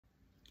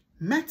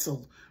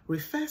Mettle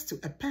refers to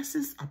a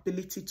person's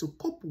ability to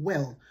cope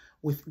well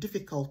with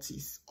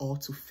difficulties or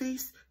to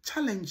face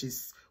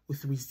challenges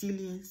with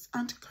resilience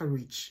and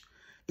courage.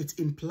 It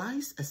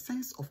implies a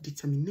sense of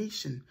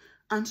determination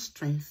and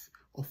strength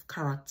of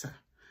character.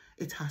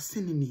 It has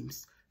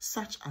synonyms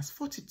such as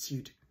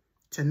fortitude,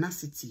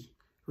 tenacity,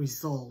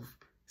 resolve,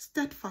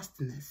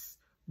 steadfastness,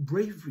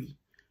 bravery,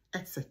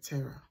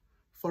 etc.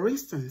 For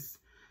instance,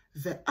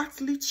 the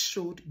athlete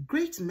showed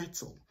great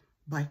mettle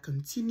by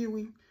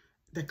continuing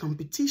the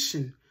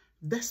competition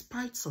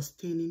despite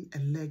sustaining a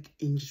leg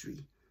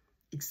injury.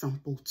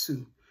 Example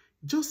 2.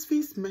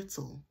 Josephine's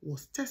mettle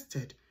was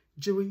tested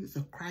during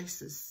the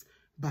crisis,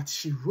 but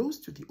she rose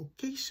to the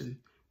occasion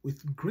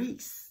with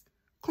grace,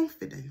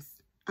 confidence,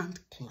 and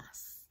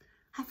class.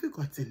 Have you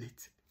gotten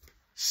it?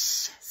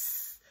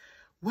 Yes.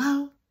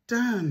 Well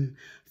done.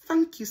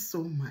 Thank you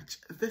so much.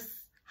 This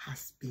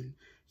has been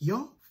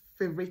your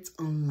favorite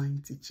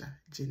online teacher,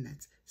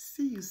 Jeanette.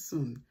 See you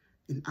soon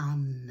in our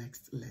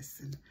next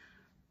lesson.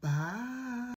 Bye.